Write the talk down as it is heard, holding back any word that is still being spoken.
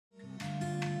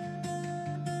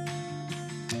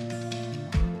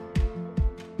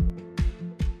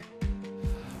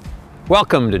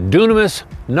Welcome to Dunamis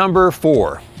number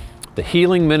 4, the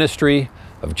healing ministry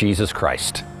of Jesus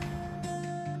Christ.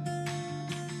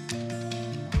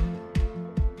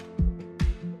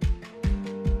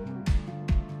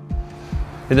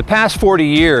 In the past 40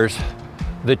 years,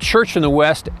 the church in the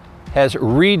West has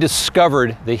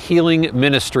rediscovered the healing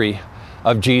ministry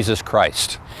of Jesus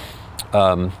Christ.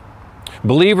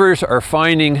 Believers are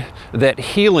finding that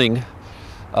healing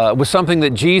was something that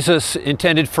Jesus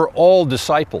intended for all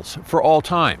disciples, for all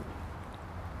time.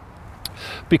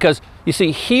 Because, you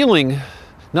see, healing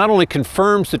not only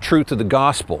confirms the truth of the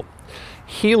gospel,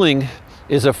 healing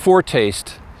is a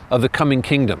foretaste of the coming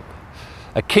kingdom.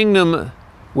 A kingdom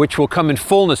which will come in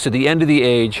fullness at the end of the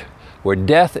age, where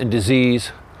death and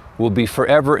disease will be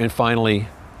forever and finally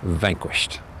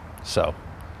vanquished. So,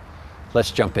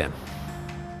 let's jump in.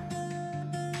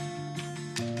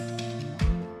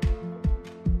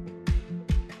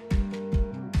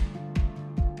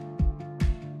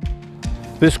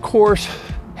 This course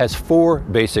has 4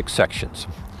 basic sections.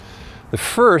 The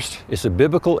first is a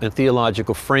biblical and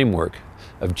theological framework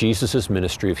of Jesus'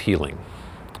 ministry of healing.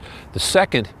 The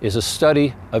second is a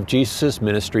study of Jesus'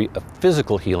 ministry of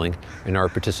physical healing and our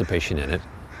participation in it.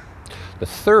 The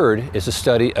third is a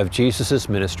study of Jesus'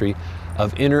 ministry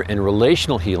of inner and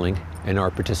relational healing and our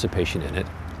participation in it.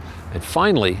 And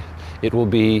finally, it will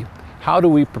be how do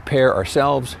we prepare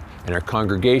ourselves and our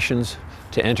congregations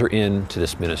to enter into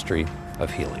this ministry of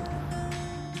healing.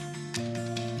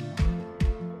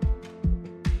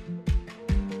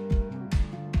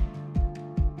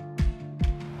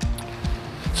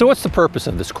 So what's the purpose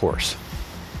of this course?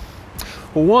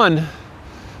 Well, one,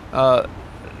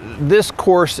 this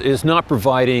course is not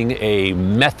providing a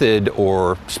method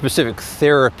or specific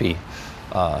therapy.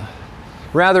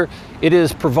 Rather, it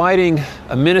is providing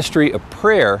a ministry of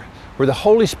prayer where the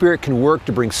Holy Spirit can work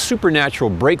to bring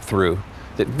supernatural breakthrough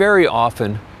that very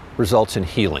often results in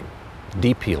healing,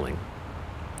 deep healing.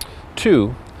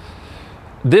 2,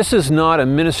 this is not a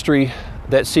ministry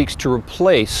that seeks to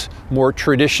replace more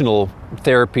traditional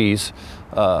therapies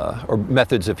or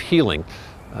methods of healing.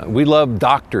 We love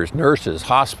doctors, nurses,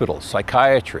 hospitals,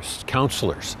 psychiatrists,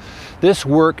 counselors. This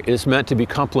work is meant to be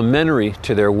complementary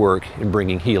to their work in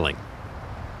bringing healing.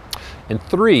 And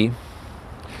 3,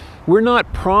 we're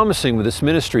not promising with this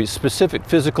ministry specific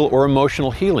physical or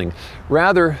emotional healing.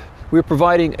 Rather, we're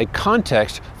providing a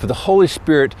context for the Holy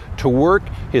Spirit to work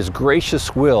His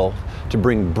gracious will to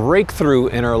bring breakthrough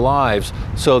in our lives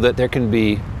so that there can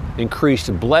be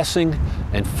increased blessing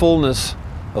and fullness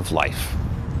of life.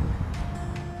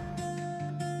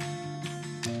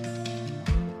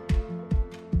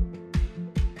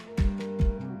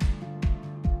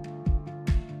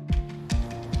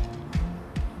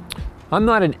 I'm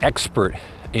not an expert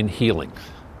in healing.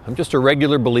 I'm just a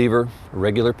regular believer, a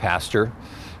regular pastor,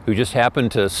 who just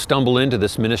happened to stumble into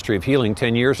this ministry of healing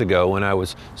 10 years ago when I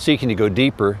was seeking to go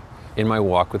deeper in my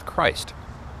walk with Christ.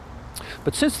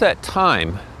 But since that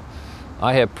time,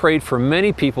 I have prayed for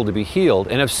many people to be healed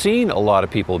and have seen a lot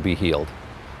of people be healed.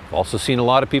 I've also seen a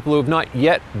lot of people who have not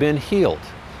yet been healed.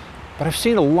 But I've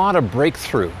seen a lot of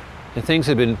breakthrough and things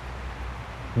that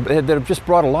have just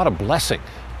brought a lot of blessing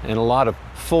and a lot of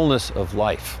fullness of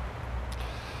life.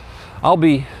 I'll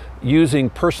be using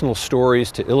personal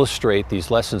stories to illustrate these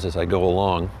lessons as I go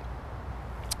along.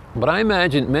 But I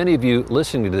imagine many of you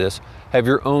listening to this have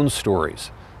your own stories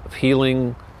of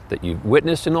healing that you've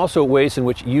witnessed and also ways in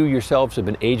which you yourselves have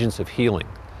been agents of healing.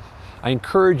 I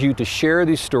encourage you to share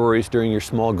these stories during your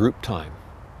small group time.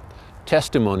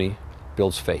 Testimony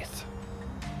builds faith.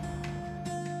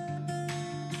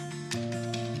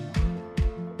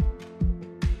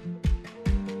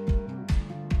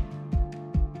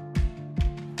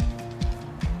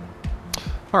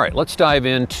 All right, let's dive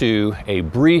into a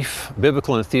brief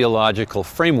biblical and theological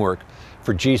framework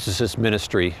for Jesus'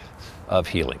 ministry of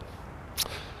healing.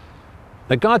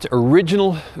 Now, God's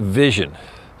original vision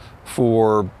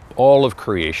for all of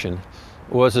creation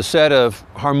was a set of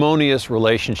harmonious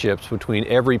relationships between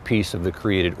every piece of the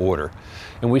created order.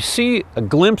 And we see a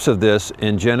glimpse of this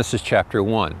in Genesis chapter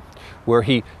 1, where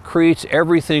He creates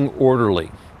everything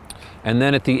orderly. And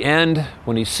then at the end,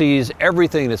 when He sees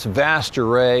everything in this vast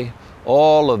array,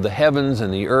 all of the heavens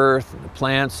and the earth, the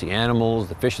plants, the animals,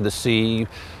 the fish of the sea,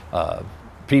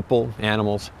 people,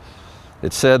 animals,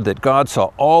 it said that God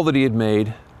saw all that He had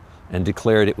made and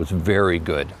declared it was very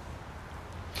good.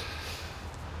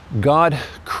 God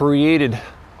created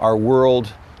our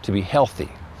world to be healthy,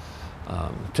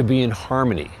 to be in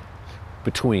harmony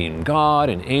between God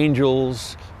and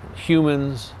angels, and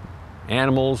humans,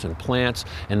 animals and plants.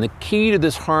 And the key to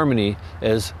this harmony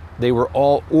is they were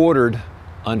all ordered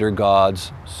under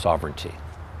God's sovereignty.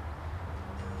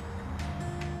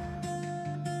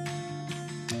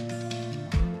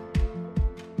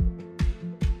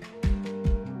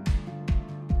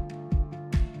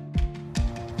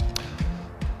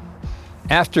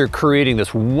 After creating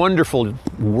this wonderful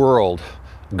world,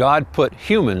 God put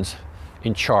humans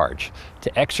in charge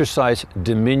to exercise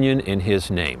dominion in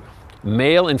His name.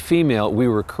 Male and female, we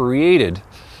were created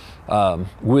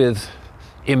with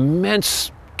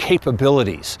immense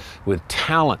capabilities, with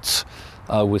talents,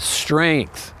 with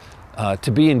strength,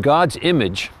 to be in God's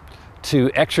image, to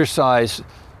exercise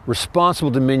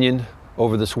responsible dominion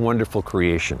over this wonderful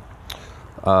creation.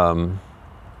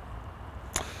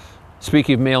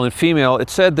 Speaking of male and female, it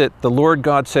said that the Lord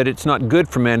God said, "It's not good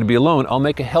for man to be alone. I'll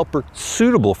make a helper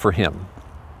suitable for him."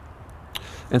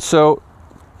 And so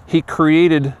He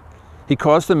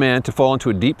caused the man to fall into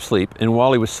a deep sleep, and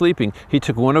while he was sleeping, He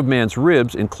took one of man's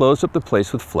ribs and closed up the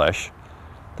place with flesh.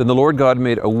 Then the Lord God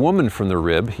made a woman from the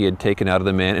rib He had taken out of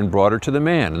the man and brought her to the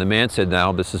man. And the man said,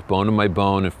 "Now this is bone of my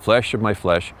bone and flesh of my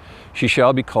flesh. She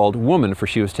shall be called woman, for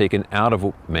she was taken out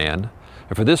of man.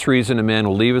 And for this reason a man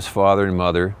will leave his father and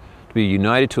mother to be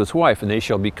united to his wife, and they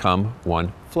shall become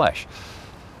one flesh."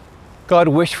 God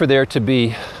wished for there to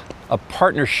be a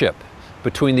partnership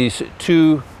between these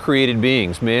two created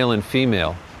beings, male and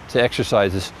female, to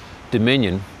exercise this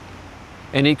dominion.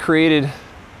 And He created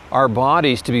our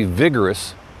bodies to be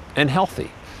vigorous and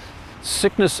healthy.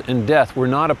 Sickness and death were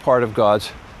not a part of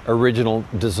God's original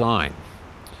design.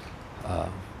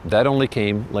 That only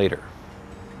came later.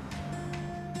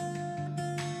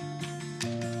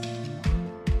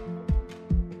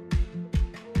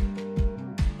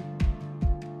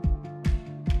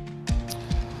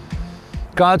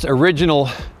 God's original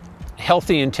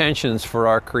healthy intentions for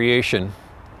our creation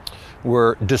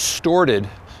were distorted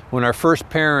when our first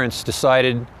parents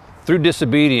decided, through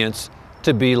disobedience,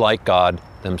 to be like God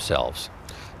themselves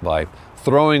by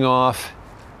throwing off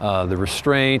the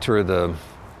restraint or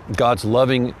God's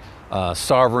loving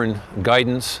sovereign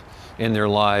guidance in their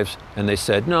lives, and they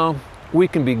said, "No, we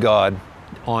can be God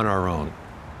on our own."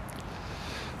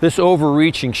 This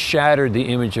overreaching shattered the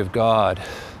image of God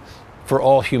for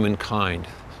all humankind,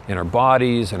 in our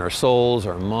bodies, in our souls,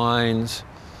 our minds,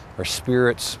 our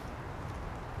spirits.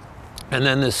 And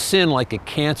then this sin, like a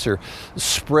cancer,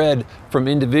 spread from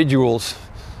individuals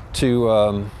to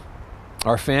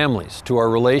our families, to our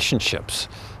relationships.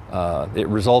 It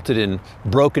resulted in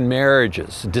broken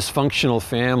marriages, dysfunctional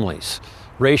families,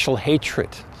 racial hatred,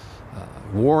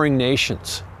 warring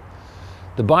nations.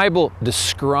 The Bible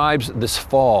describes this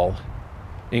fall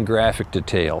in graphic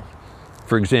detail.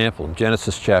 For example, in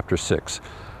Genesis chapter 6,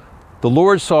 "The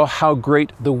Lord saw how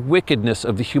great the wickedness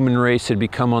of the human race had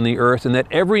become on the earth, and that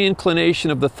every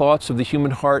inclination of the thoughts of the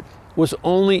human heart was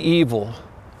only evil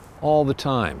all the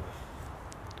time."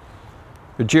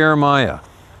 Jeremiah,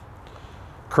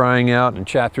 crying out in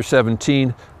chapter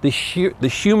 17, the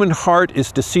human heart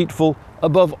is deceitful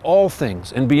above all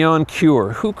things and beyond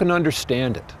cure. Who can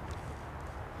understand it?"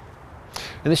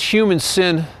 And this human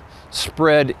sin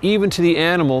spread even to the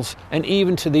animals and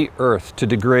even to the earth to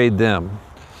degrade them,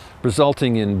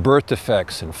 resulting in birth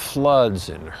defects and floods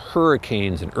and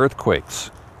hurricanes and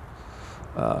earthquakes.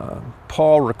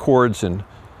 Paul records in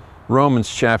Romans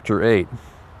chapter 8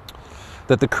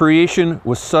 that the creation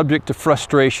was subject to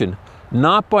frustration,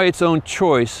 not by its own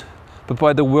choice, but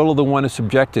by the will of the one who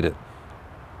subjected it,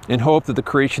 in hope that the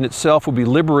creation itself will be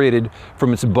liberated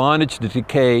from its bondage to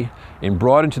decay and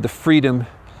brought into the freedom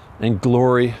and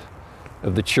glory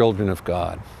of the children of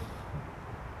God.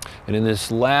 And in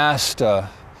this last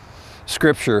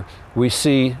scripture, we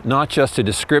see not just a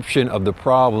description of the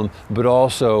problem, but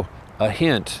also a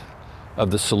hint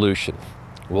of the solution.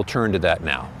 We'll turn to that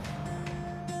now.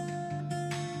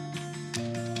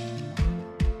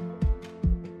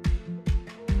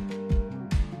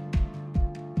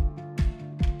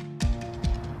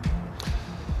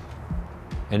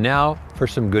 And now for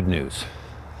some good news.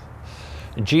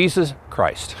 Jesus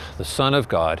Christ, the Son of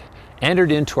God,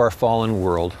 entered into our fallen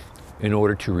world in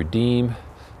order to redeem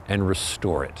and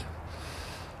restore it.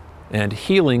 And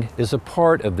healing is a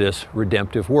part of this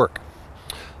redemptive work.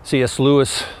 C.S.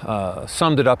 Lewis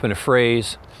summed it up in a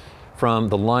phrase from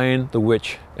The Lion, the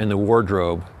Witch, and the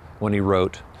Wardrobe when he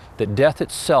wrote that death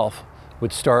itself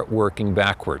would start working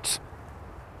backwards.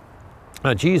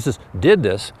 Now, Jesus did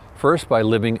this first by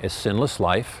living a sinless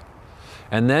life,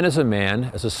 and then as a man,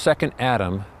 as a second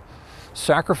Adam,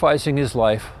 sacrificing his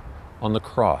life on the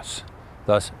cross,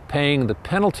 thus paying the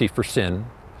penalty for sin,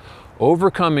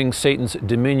 overcoming Satan's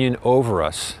dominion over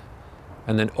us,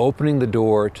 and then opening the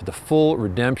door to the full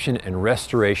redemption and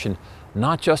restoration,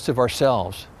 not just of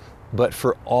ourselves, but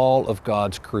for all of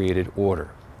God's created order.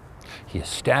 He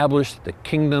established the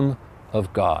kingdom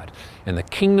of God, and the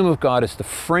kingdom of God is the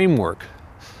framework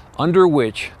under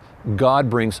which God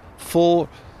brings full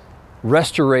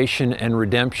restoration and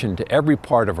redemption to every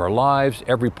part of our lives,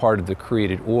 every part of the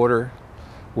created order,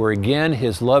 where again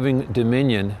His loving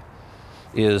dominion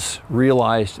is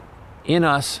realized in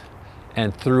us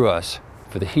and through us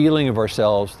for the healing of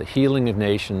ourselves, the healing of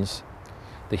nations,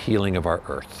 the healing of our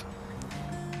earth.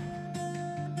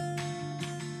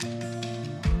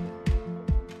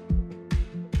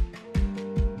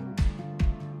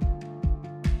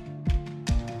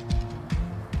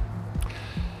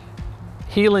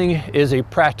 Healing is a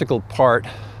practical part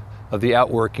of the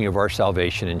outworking of our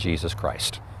salvation in Jesus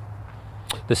Christ.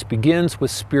 This begins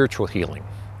with spiritual healing.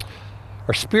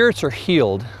 Our spirits are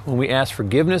healed when we ask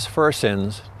forgiveness for our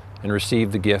sins and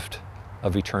receive the gift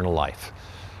of eternal life.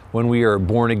 When we are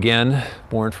born again,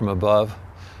 born from above,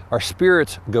 our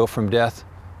spirits go from death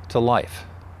to life.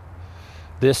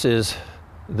 This is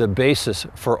the basis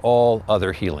for all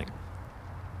other healing.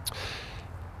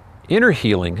 Inner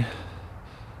healing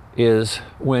is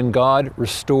when God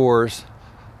restores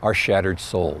our shattered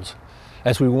souls.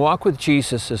 As we walk with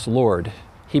Jesus as Lord,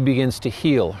 He begins to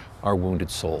heal our wounded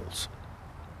souls.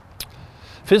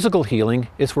 Physical healing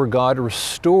is where God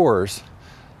restores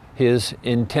His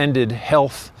intended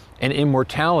health and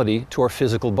immortality to our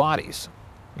physical bodies.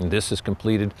 And this is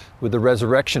completed with the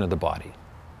resurrection of the body.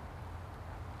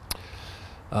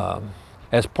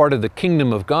 As part of the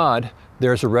kingdom of God,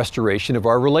 there's a restoration of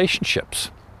our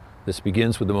relationships. This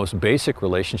begins with the most basic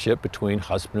relationship between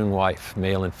husband and wife,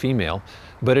 male and female,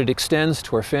 but it extends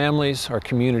to our families, our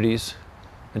communities,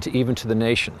 and even to the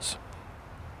nations.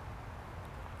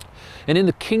 And in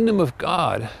the kingdom of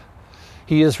God,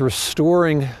 He is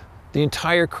restoring the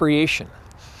entire creation,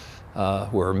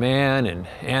 where man and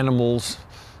animals,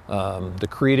 the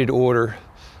created order,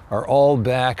 are all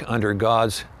back under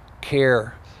God's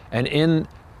care. And in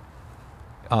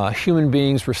human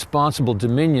beings' responsible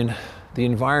dominion, the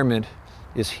environment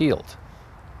is healed.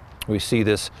 We see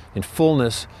this in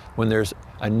fullness when there's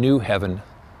a new heaven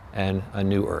and a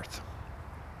new earth.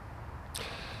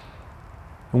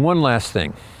 And one last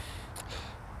thing.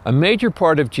 A major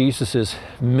part of Jesus'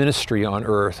 ministry on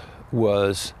earth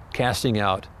was casting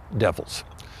out devils.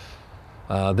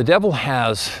 The devil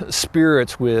has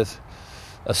spirits with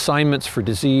assignments for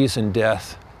disease and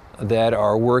death that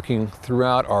are working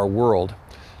throughout our world.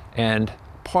 And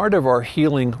part of our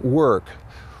healing work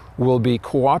will be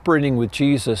cooperating with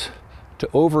Jesus to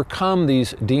overcome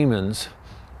these demons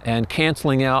and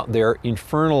canceling out their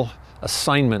infernal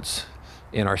assignments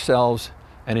in ourselves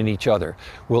and in each other.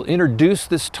 We'll introduce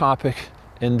this topic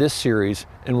in this series,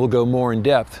 and we'll go more in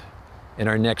depth in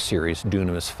our next series,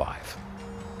 Dunamis 5.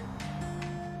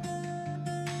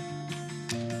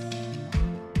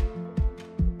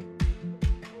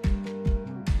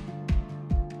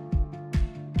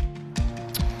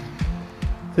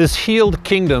 This healed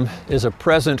kingdom is a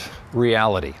present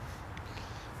reality.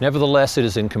 Nevertheless, it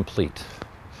is incomplete.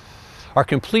 Our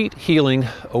complete healing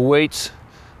awaits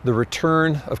the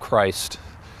return of Christ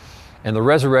and the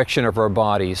resurrection of our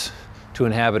bodies to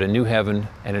inhabit a new heaven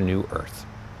and a new earth.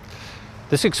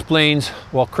 This explains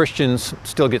why Christians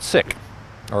still get sick,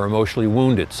 are emotionally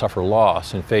wounded, suffer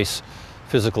loss, and face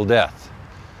physical death.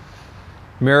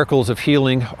 Miracles of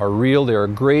healing are real. They are a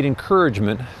great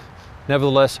encouragement.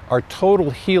 Nevertheless, our total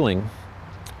healing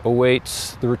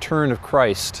awaits the return of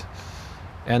Christ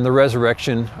and the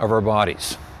resurrection of our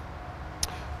bodies.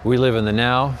 We live in the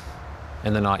now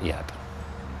and the not yet.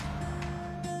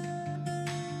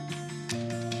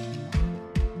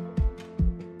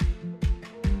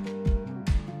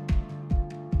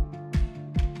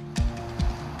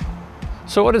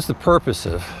 So what is the purpose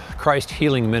of Christ's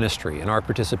healing ministry and our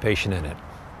participation in it?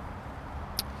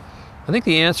 I think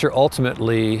the answer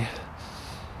ultimately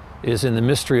is in the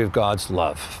mystery of God's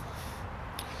love.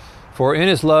 For in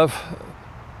His love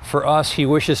for us, He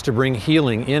wishes to bring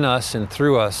healing in us and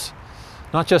through us,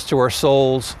 not just to our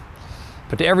souls,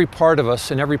 but to every part of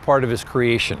us and every part of His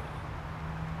creation.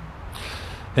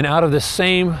 And out of this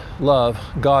same love,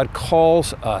 God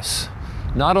calls us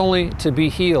not only to be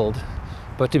healed,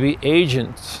 but to be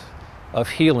agents of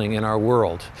healing in our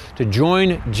world, to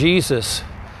join Jesus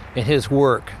in His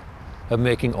work of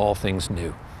making all things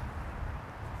new.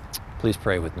 Please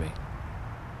pray with me.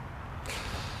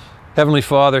 Heavenly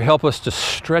Father, help us to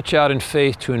stretch out in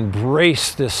faith to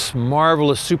embrace this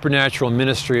marvelous supernatural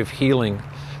ministry of healing,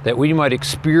 that we might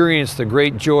experience the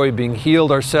great joy of being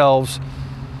healed ourselves,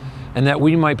 and that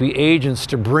we might be agents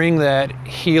to bring that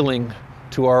healing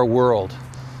to our world,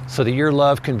 so that your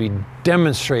love can be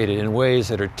demonstrated in ways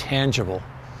that are tangible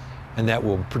and that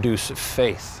will produce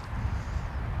faith.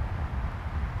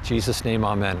 In Jesus' name,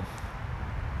 amen.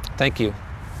 Thank you,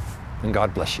 and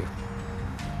God bless you.